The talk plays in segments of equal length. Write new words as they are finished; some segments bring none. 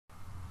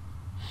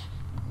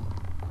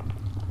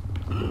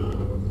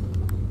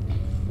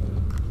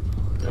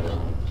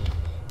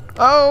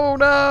Oh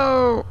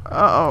no!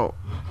 Uh-oh.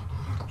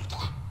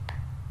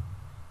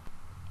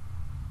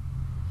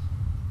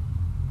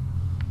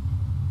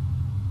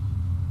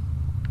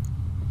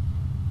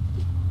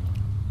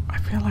 I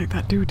feel like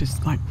that dude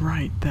is like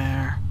right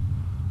there.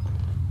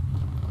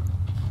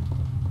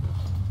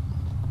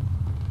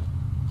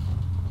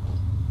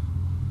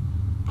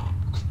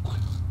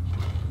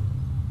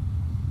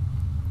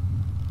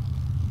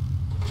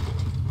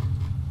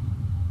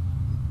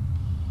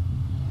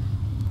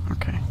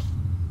 Okay.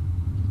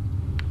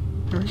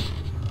 Here we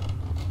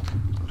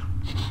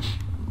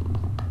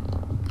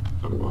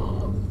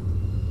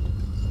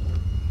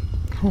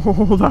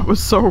Oh, that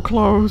was so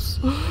close.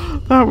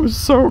 That was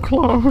so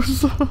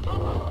close.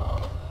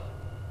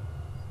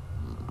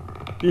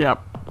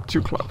 Yep,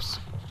 too close.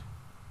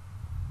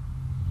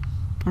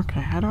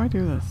 Okay, how do I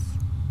do this?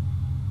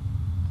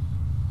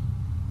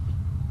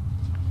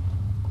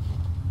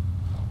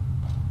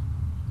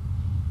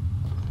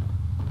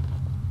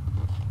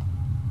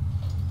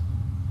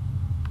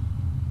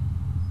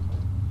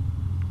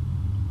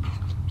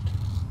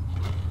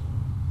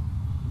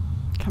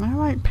 Can I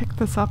like pick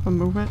this up and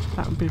move it?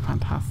 That would be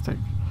fantastic.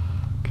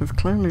 Because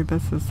clearly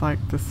this is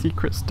like the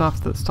secret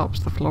stuff that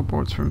stops the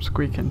floorboards from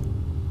squeaking.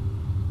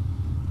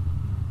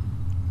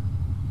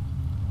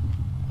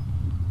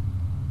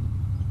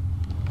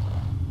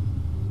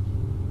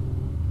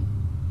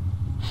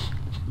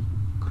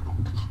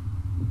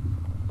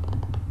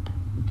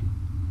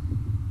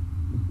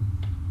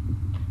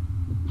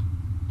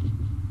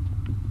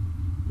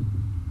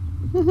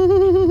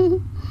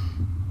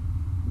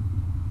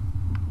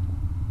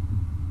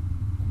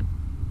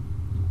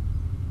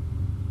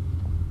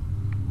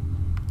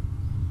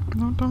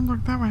 No, don't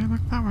look that way,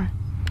 look that way.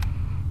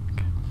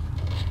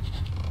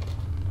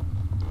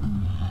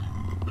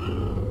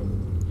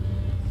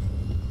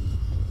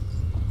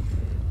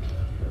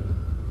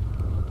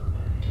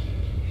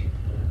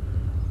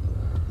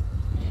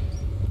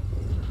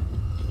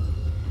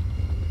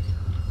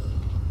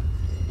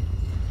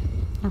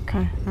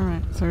 Okay,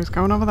 alright, so he's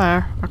going over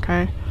there.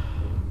 Okay.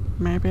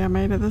 Maybe I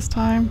made it this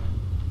time.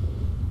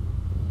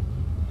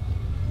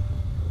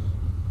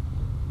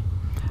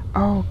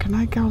 Oh, can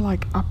I go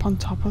like up on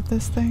top of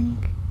this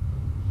thing?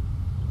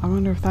 I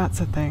wonder if that's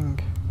a thing.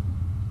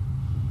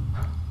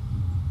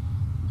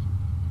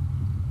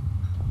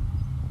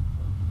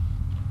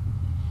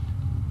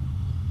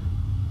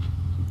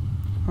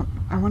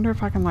 I wonder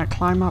if I can like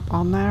climb up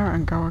on there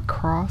and go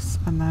across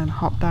and then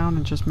hop down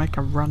and just make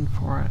a run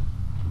for it.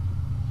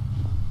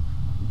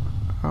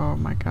 Oh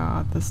my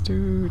god, this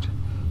dude.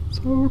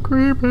 So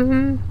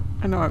creepy.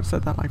 I know I've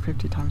said that like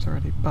 50 times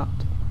already, but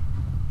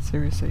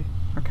seriously.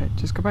 Okay,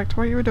 just go back to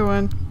what you were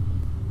doing.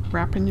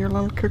 Wrapping your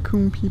little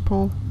cocoon,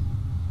 people.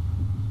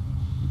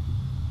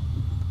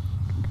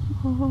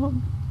 Come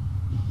on.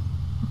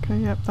 Okay,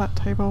 yep, that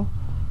table.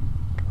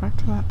 Go back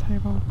to that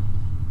table.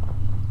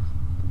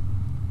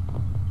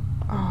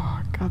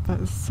 Oh god,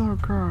 that is so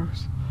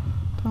gross.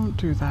 Don't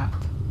do that.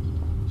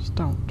 Just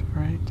don't,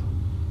 right?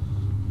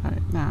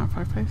 Alright, now if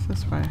I face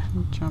this way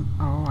and jump...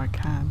 Oh, I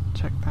can.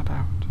 Check that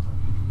out.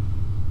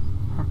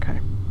 Okay,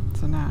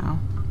 so now...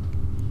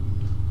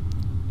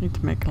 need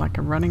to make like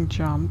a running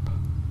jump.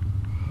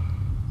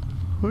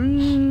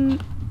 Whee!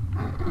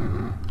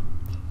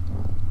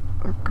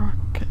 Oh god,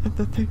 get in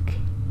the thing.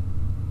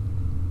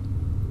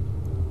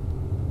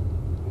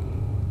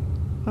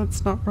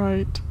 That's not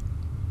right.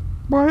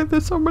 Why are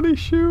there so many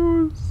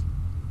shoes?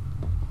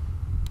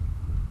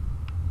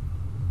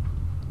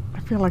 I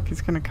feel like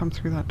he's gonna come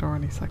through that door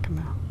any second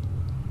now.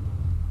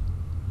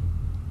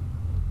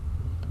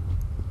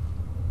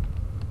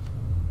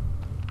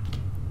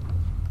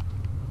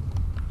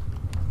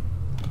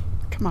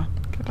 Come on,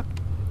 get up.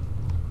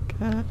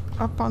 Get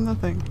up on the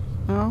thing.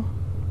 No?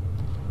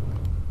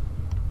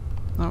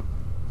 Nope.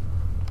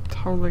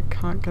 Totally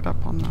can't get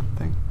up on that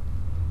thing.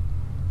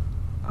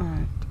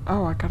 Alright.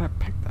 Oh, I gotta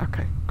pick...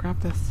 Okay,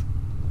 grab this.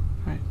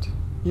 Right.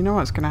 You know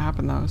what's gonna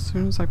happen though, as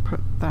soon as I put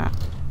that...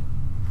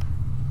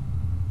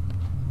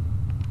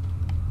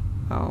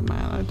 Oh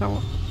man, I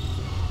don't...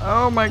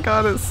 Oh my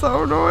god, it's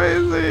so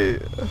noisy!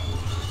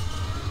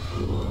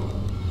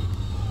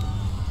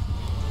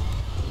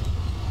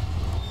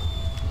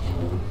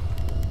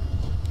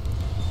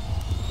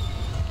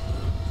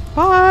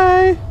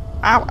 Bye!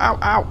 Ow, ow,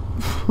 ow!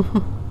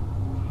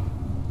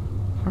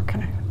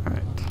 Okay,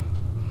 alright.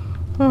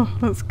 Oh,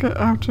 let's get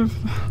out of...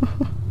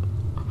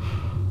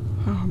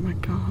 Oh my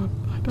god,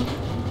 I don't...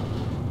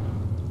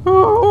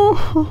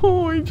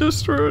 Oh, he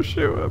just threw a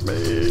shoe at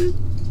me.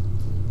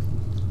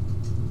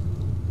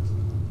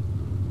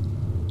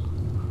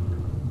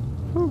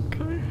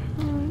 Okay,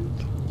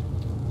 alright.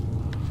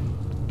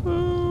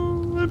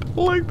 Oh, I don't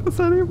like this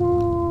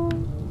anymore.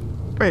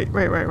 Wait.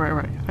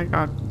 I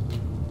got...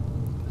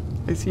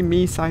 I see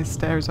me-sized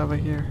stairs over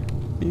here.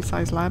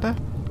 Me-sized ladder?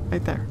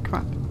 Right there, come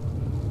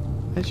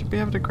on. I should be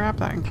able to grab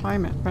that and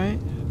climb it, right?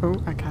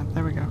 Oh, I can't,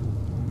 there we go.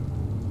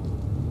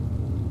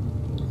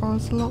 Oh,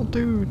 it's a little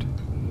dude.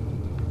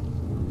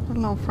 A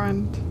little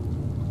friend.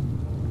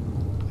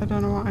 I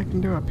don't know what I can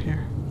do up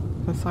here.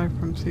 Aside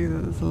from see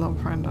that there's a little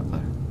friend up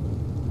there.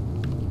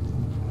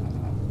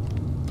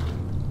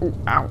 Oh,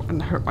 ow,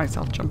 and hurt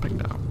myself jumping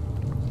down.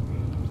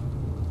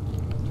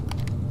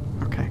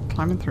 Okay,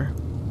 climbing through.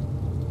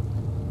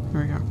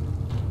 Here we go.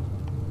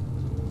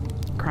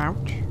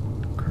 Crouch.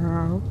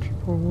 Crouch.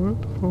 Forward,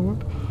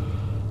 forward.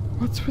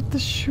 What's with the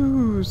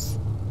shoes?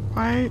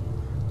 Why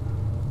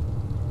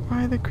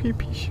the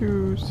creepy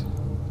shoes?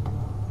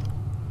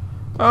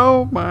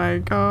 Oh my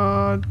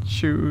god,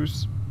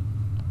 shoes.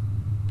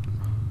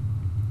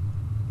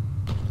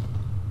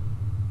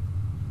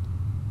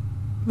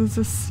 There's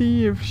a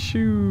sea of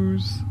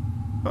shoes.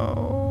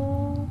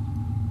 Oh.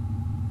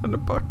 And a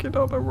bucket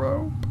on a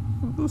rope.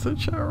 There's a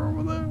chair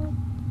over there.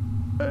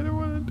 I don't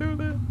want to do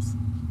this.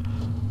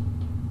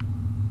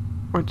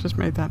 What just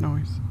made that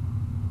noise?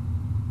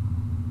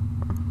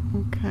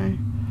 Okay.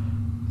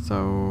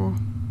 So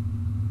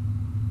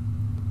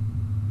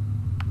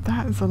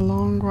that is a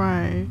long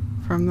way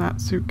from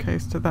that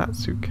suitcase to that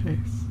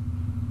suitcase.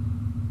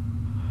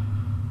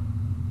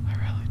 I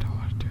really don't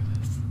want to do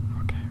this.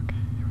 Okay,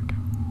 here we go.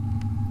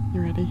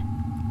 You ready?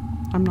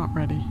 I'm not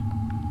ready.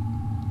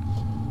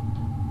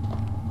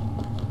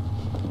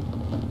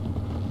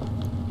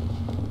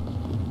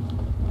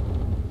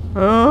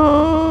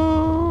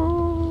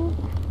 Oh!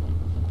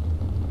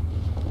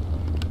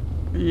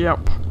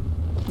 Yep.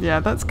 Yeah,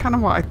 that's kind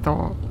of what I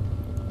thought.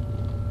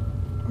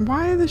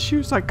 Why are the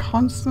shoes like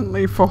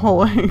constantly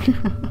falling?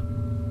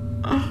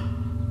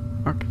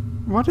 Okay.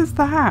 What is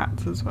the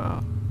hat as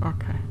well?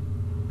 Okay.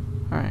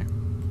 Alright.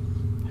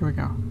 Here we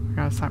go. I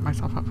gotta set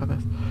myself up for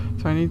this.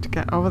 So I need to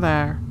get over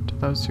there to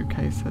those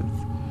suitcases.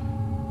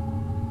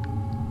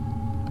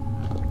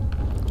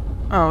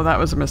 Oh, that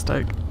was a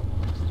mistake.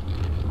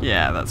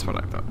 Yeah, that's what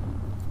I thought.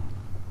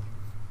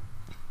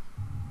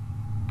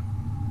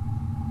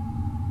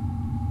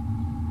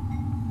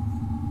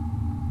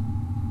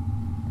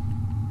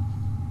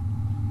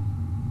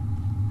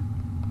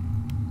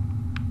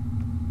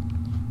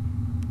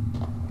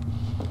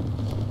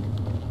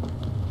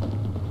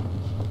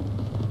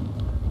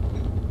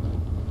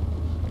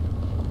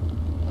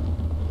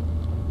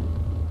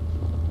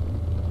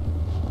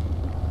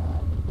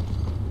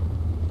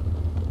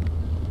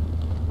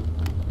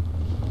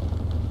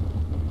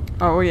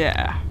 Oh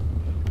yeah,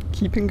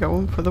 keeping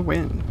going for the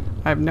win.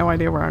 I have no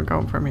idea where I'm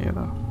going from here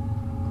though.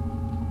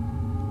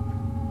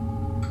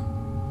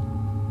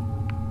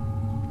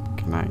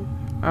 Can I?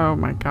 Oh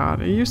my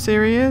god, are you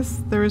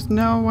serious? There is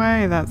no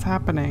way that's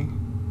happening.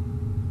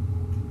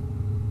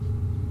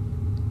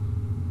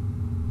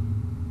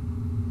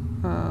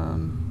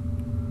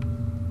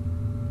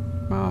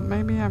 Well,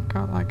 maybe I've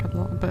got like a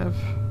little bit of...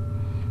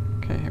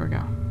 Okay, here we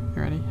go.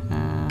 You ready?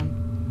 And...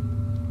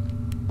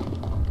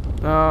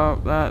 Oh,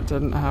 that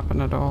didn't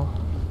happen at all.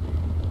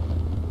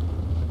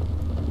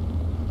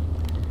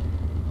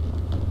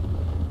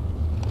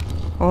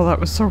 Oh, that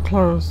was so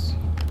close.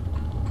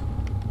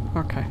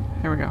 Okay,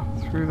 here we go.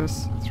 Through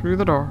this, through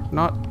the door.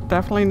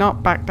 Definitely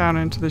not back down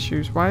into the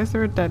shoes. Why is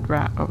there a dead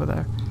rat over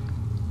there?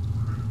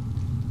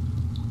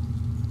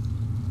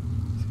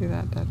 See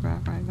that dead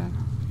rat right there?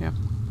 Yep.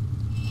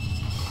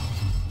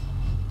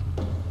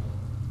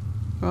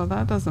 Well,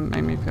 that doesn't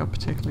make me feel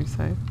particularly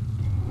safe.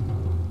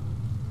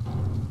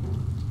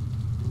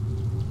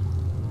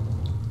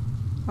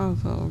 Oh,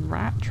 there's a little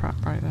rat trap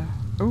right there.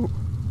 Ooh.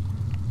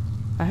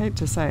 I hate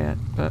to say it,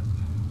 but...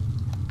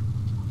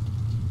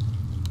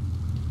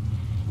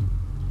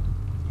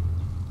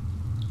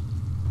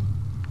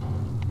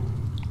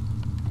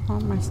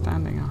 What am I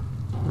standing on?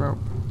 Rope.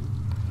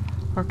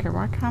 Okay,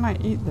 why can't I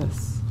eat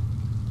this?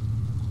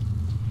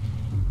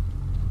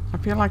 I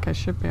feel like I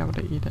should be able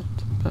to eat it,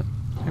 but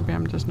maybe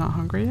I'm just not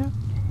hungry yet?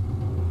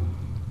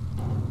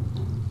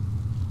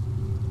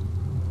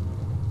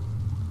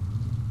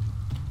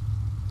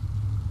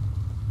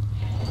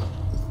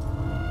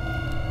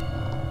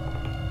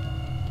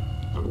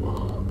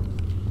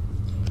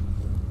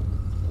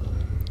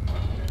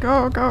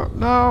 Go, go,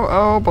 no,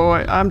 oh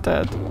boy, I'm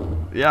dead.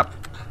 Yep.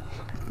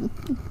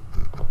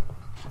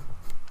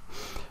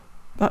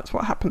 That's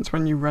what happens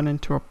when you run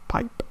into a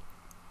pipe.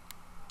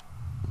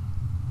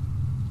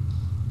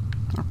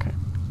 Okay,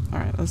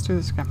 alright, let's do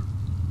this again.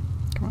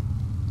 Come on.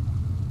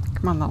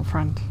 Come on, little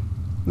friend.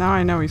 Now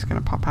I know he's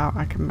gonna pop out,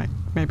 I can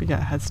maybe get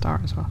a head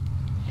start as well.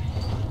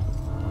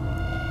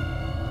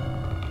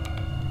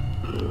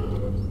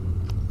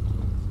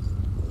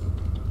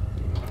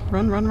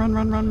 Run, run, run,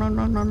 run, run, run,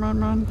 run, run,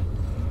 run, run.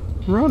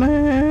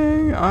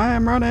 Running! I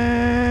am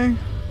running!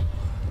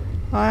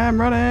 I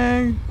am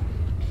running!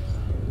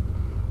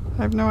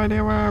 I have no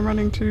idea where I'm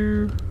running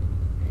to.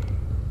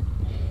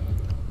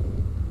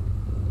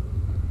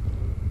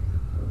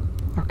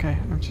 Okay,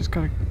 I've just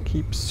got to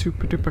keep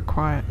super duper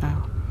quiet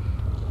now.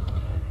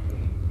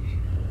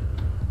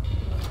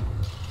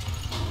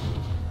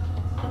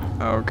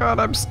 Oh god,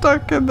 I'm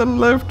stuck in the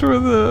lift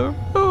with him.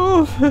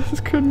 Oh, this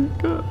couldn't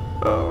go.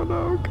 Oh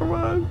no, come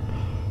on.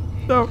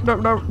 No, no,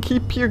 no.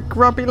 Keep your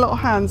grubby little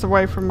hands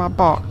away from my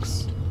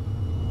box.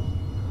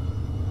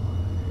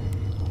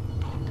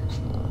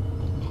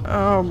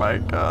 Oh my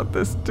god,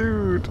 this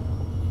dude.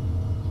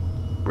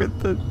 with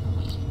the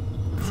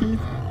teeth.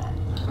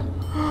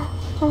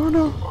 Oh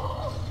no.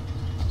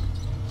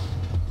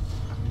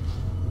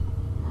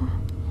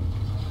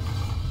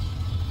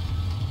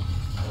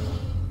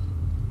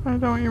 I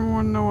don't even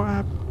want to know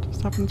what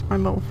just happened to my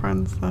little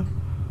friends there.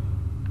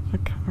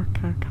 Okay,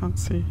 I can't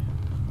see.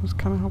 I was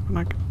kind of hoping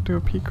I could do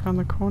a peek around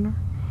the corner.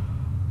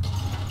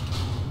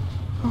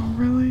 Oh,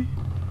 really?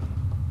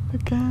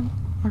 Again?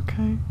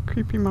 Okay,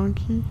 creepy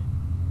monkey.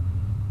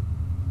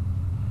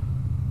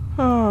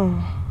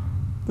 Oh,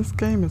 this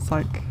game is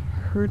like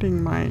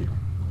hurting my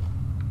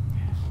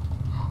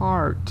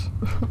heart.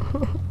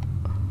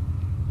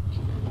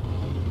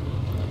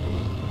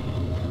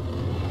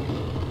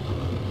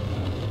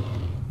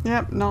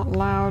 Yep, not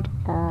loud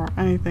or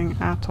anything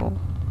at all.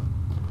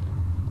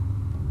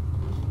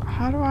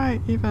 How do I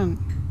even...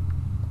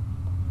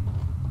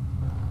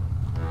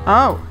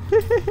 Oh!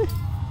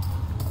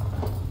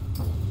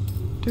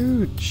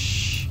 Dude,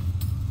 shh.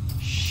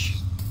 Shh.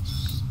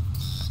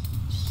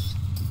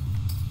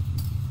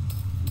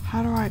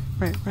 How do I...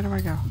 Wait, where do I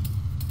go?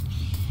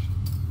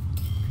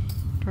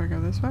 Do I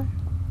go this way?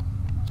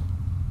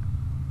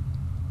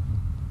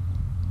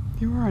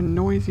 You are a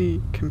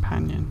noisy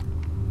companion.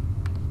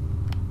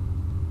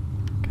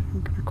 Okay,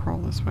 I'm gonna crawl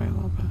this way a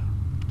little bit.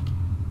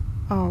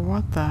 Oh,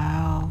 what the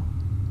hell?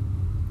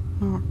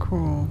 Not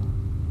cool.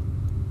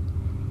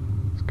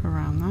 Let's go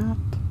around that.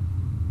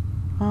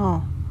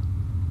 Oh.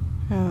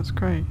 Yeah, that's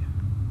great.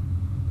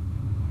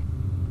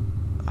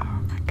 Oh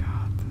my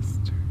god, this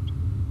dude.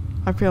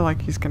 I feel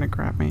like he's gonna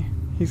grab me.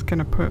 He's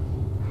gonna put...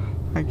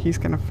 Like, he's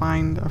gonna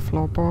find a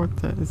floorboard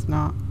that is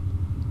not,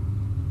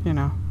 you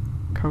know,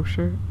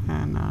 kosher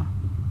and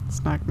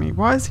snag me.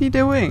 What is he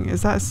doing?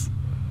 Is that...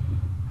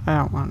 I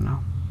don't want to know.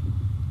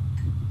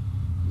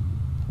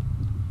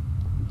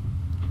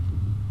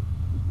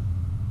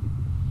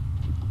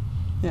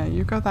 Yeah,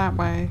 you go that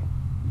way.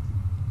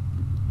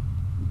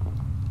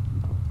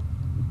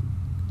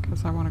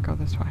 Because I want to go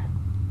this way.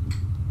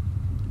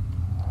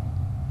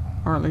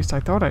 Or at least I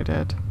thought I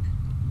did.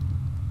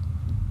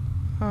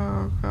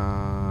 Oh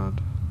god.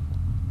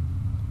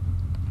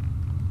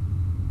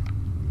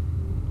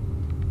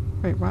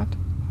 Wait, what?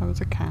 That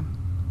was a can.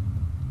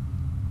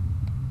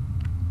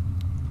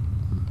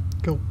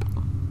 Gulp.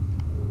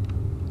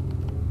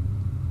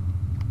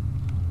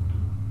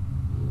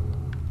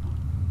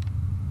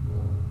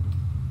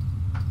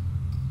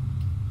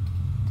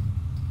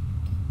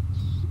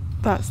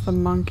 That's the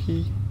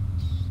monkey.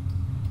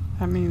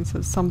 That means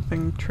that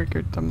something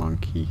triggered the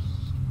monkey.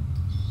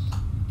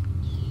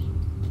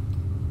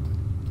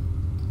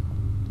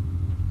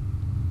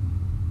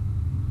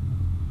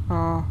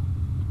 Oh.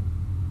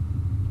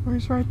 Oh,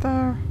 he's right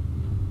there.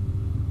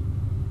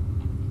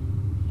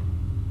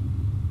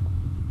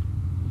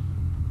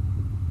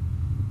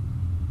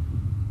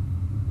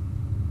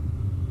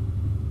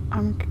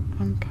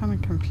 I'm kind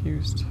of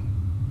confused.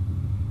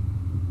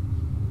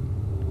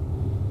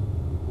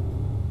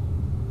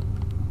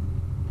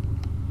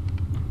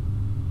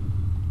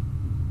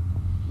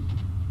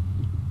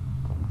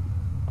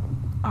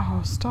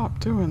 Oh, stop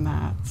doing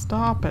that.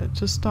 Stop it.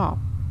 Just stop.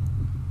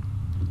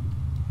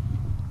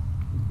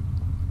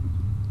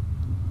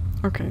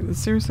 Okay, there's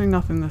seriously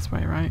nothing this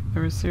way, right?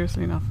 There is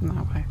seriously nothing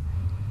that way.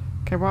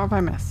 Okay, what have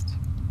I missed?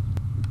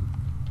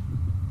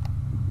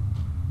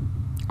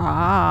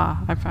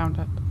 Ah, I found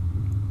it.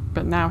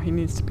 But now he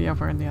needs to be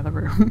over in the other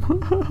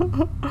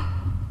room.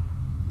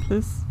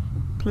 Please,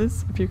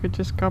 please, if you could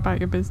just go about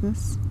your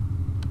business.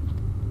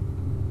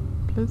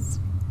 Please.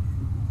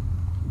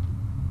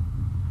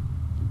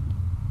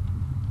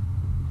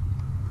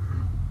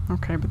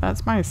 Okay, but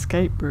that's my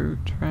escape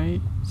route,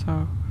 right?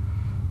 So,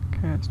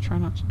 okay, let's try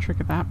not to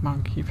trigger that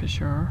monkey for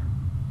sure.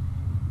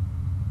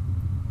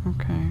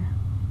 Okay.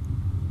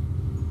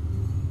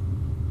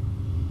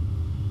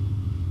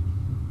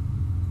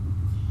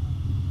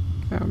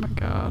 Oh my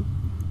god.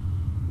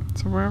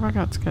 So where have I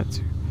got to get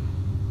to?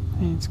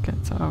 I need to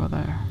get to over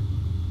there.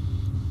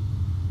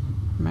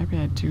 Maybe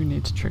I do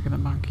need to trigger the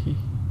monkey.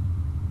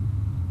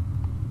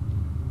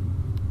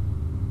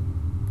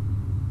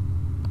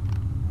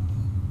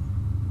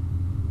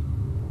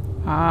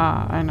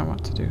 Ah, I know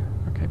what to do.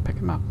 Okay, pick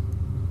him up.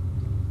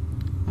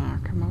 Now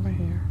come over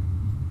here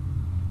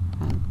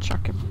and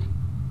chuck him.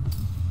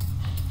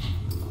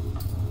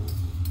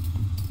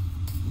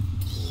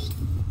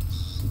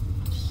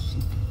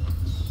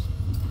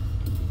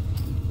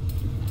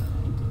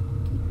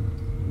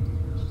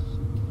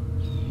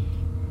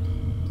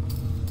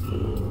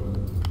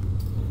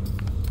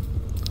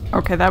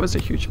 Okay, that was a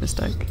huge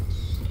mistake.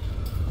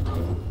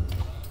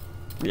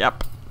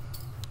 Yep.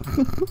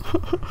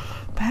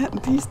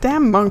 These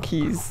damn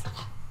monkeys.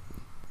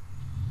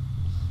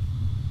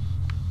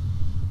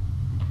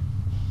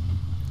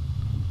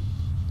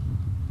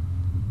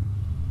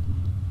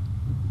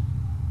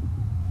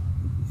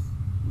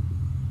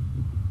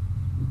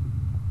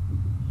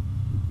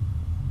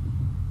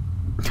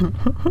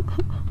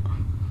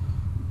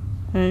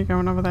 Are you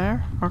going over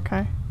there?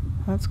 Okay,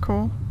 that's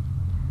cool.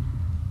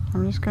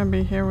 I'm just gonna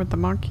be here with the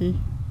monkey.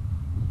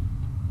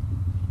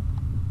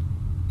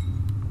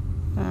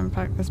 In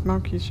fact, this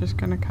monkey's just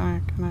gonna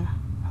kinda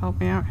help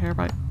me out here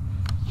by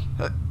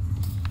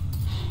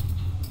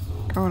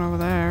going over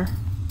there.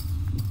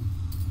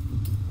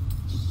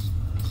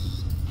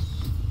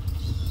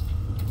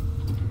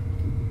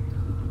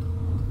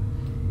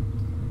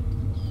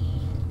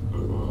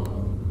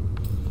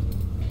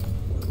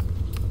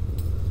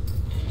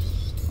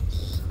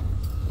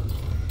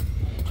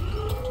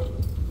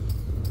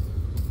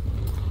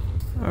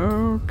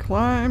 Oh,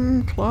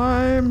 climb,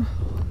 climb.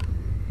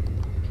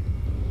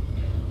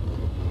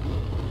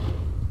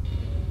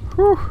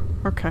 Whew,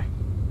 okay.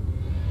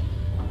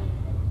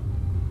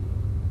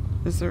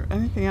 Is there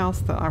anything else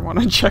that I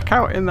want to check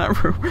out in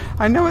that room?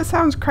 I know it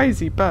sounds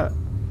crazy, but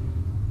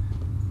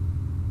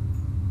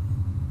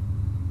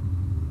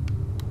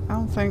I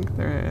don't think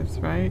there is,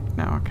 right?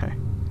 No, okay.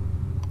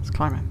 Let's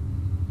climb in.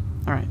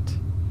 Alright.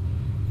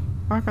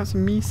 Oh, I've got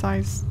some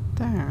me-sized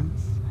stairs.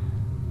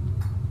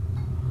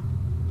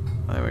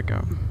 There we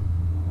go.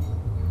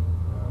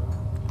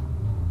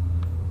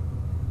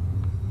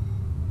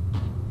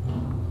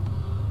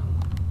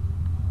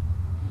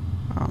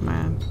 Oh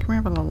man, can we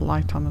have a little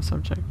light on the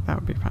subject? That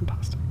would be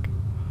fantastic.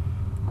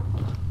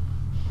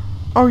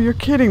 Oh, you're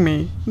kidding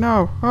me!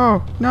 No!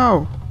 Oh,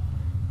 no!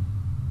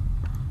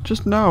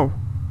 Just no!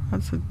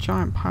 That's a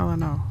giant pile of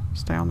no.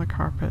 Stay on the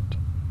carpet.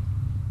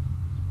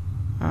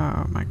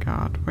 Oh my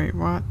god, wait,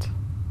 what?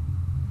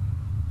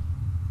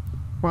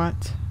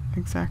 What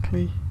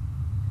exactly?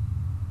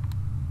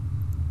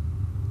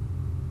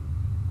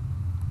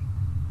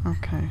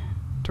 Okay.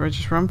 Do I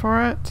just run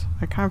for it?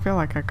 I kind of feel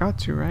like I got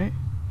to, right?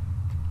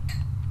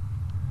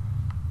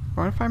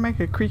 What if I make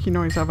a creaky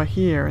noise over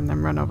here and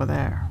then run over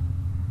there?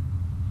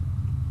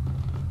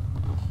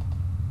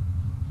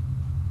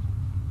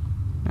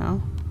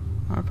 No?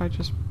 What if I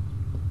just...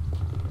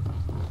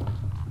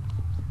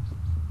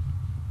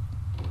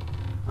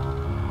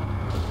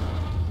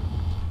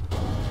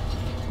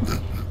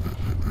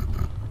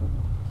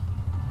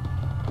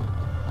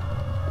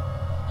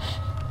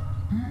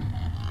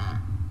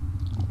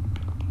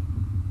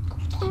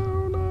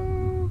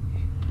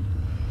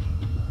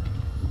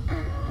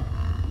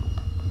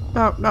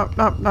 No, no,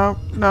 no, no,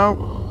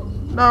 no,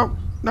 no,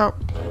 no,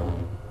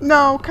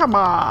 no, come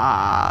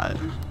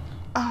on.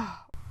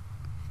 Ah.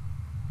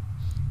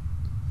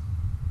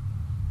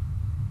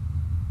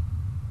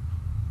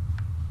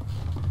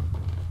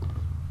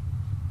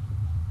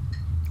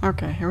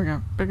 Okay, here we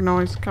go. Big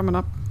noise coming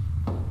up.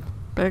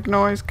 Big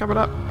noise coming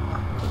up.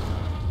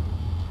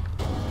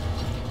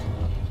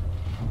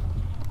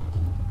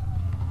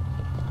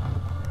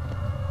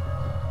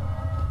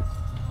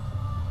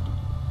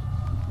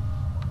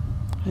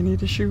 I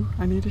need a shoe.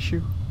 I need a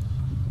shoe.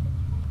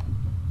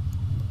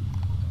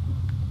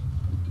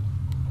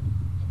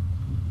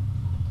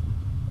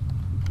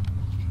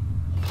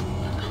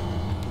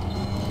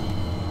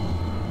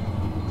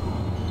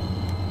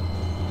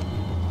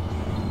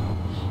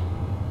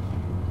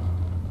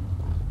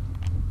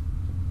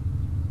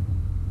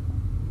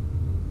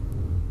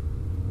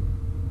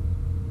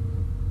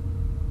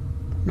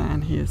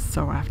 Man, he is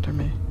so after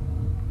me.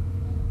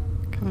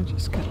 Can I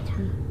just get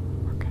through?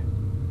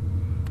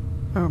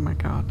 Oh my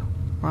god.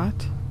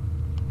 What?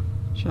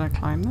 Should I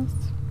climb this?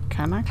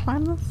 Can I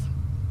climb this?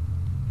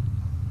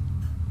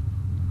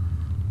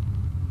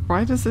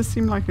 Why does this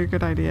seem like a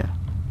good idea?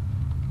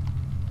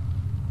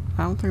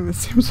 I don't think this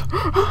seems...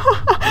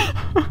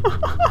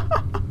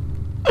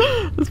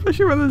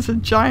 Especially when there's a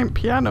giant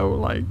piano,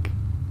 like...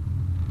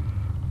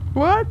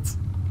 What?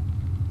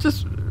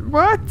 Just...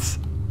 What?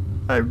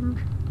 I'm...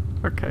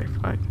 Okay,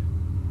 fine.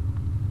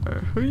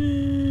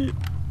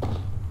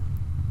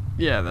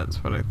 Yeah,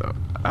 that's what I thought.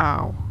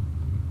 Ow.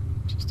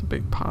 Just a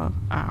big pile of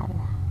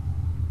ow.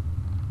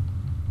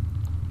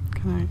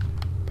 Can I?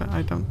 But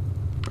I don't.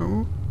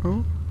 Oh,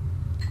 oh.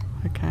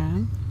 I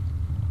can.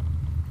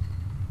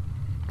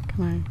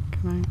 Can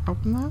I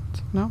open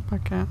that? Nope, I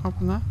can't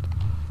open that.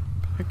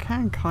 But I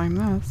can climb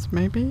this,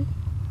 maybe?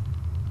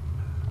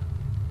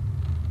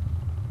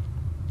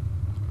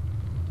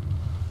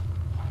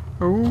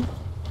 Oh.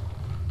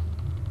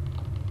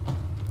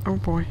 Oh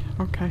boy,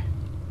 okay.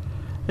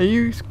 Are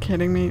you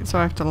kidding me? So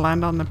I have to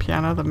land on the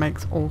piano that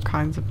makes all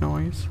kinds of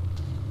noise?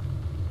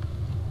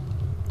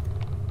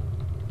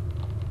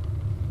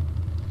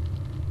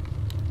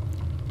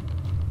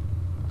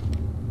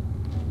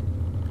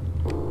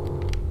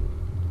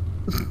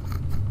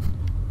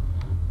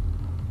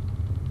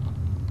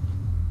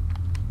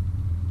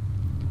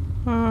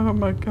 Oh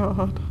my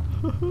god.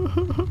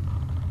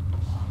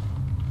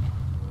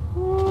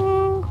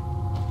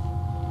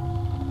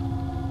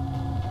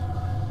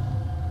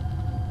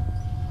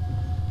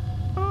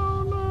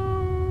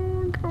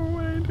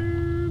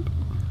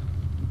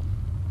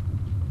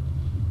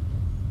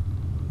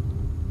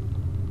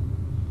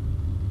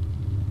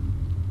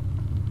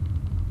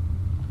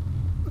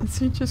 Is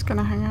he just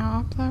gonna hang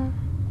out up there?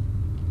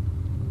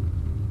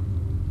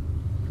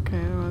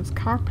 Okay, well, it's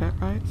carpet,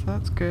 right? So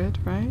that's good,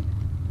 right?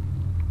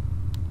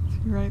 Is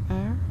he right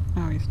there?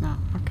 No, he's not.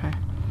 Okay.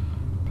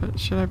 But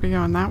should I be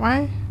going that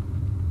way?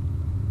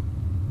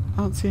 I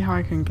don't see how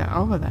I can get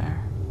over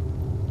there.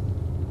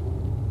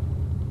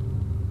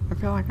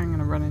 feel like I'm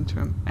gonna run into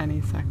him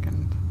any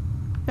second.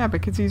 Yeah,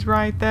 because he's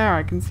right there.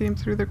 I can see him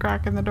through the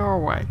crack in the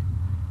doorway.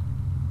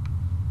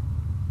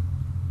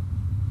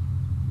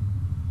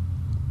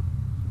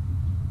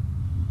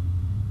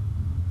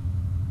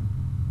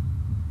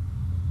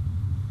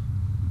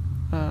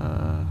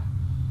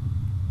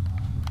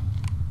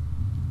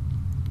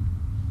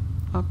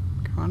 Up,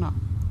 going up.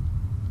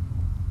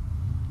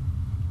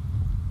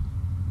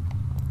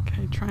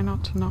 Okay, try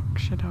not to knock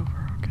shit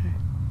over, okay?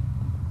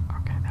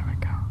 Okay, there we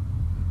go.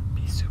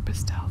 Be super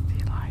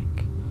stealthy,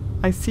 like.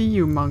 I see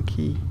you,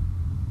 monkey.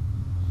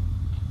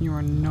 You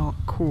are not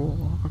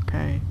cool,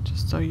 okay?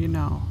 Just so you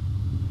know.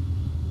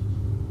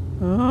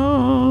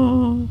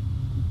 Oh!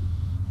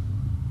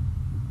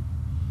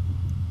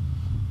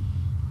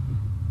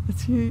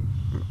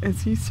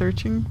 Is he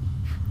searching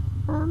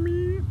for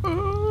me?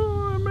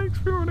 Oh, it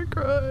makes me want to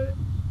cry.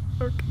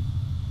 Okay.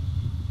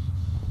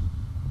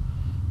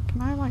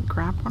 Can I, like,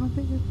 grab one of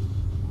these?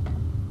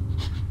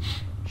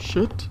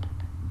 Shit.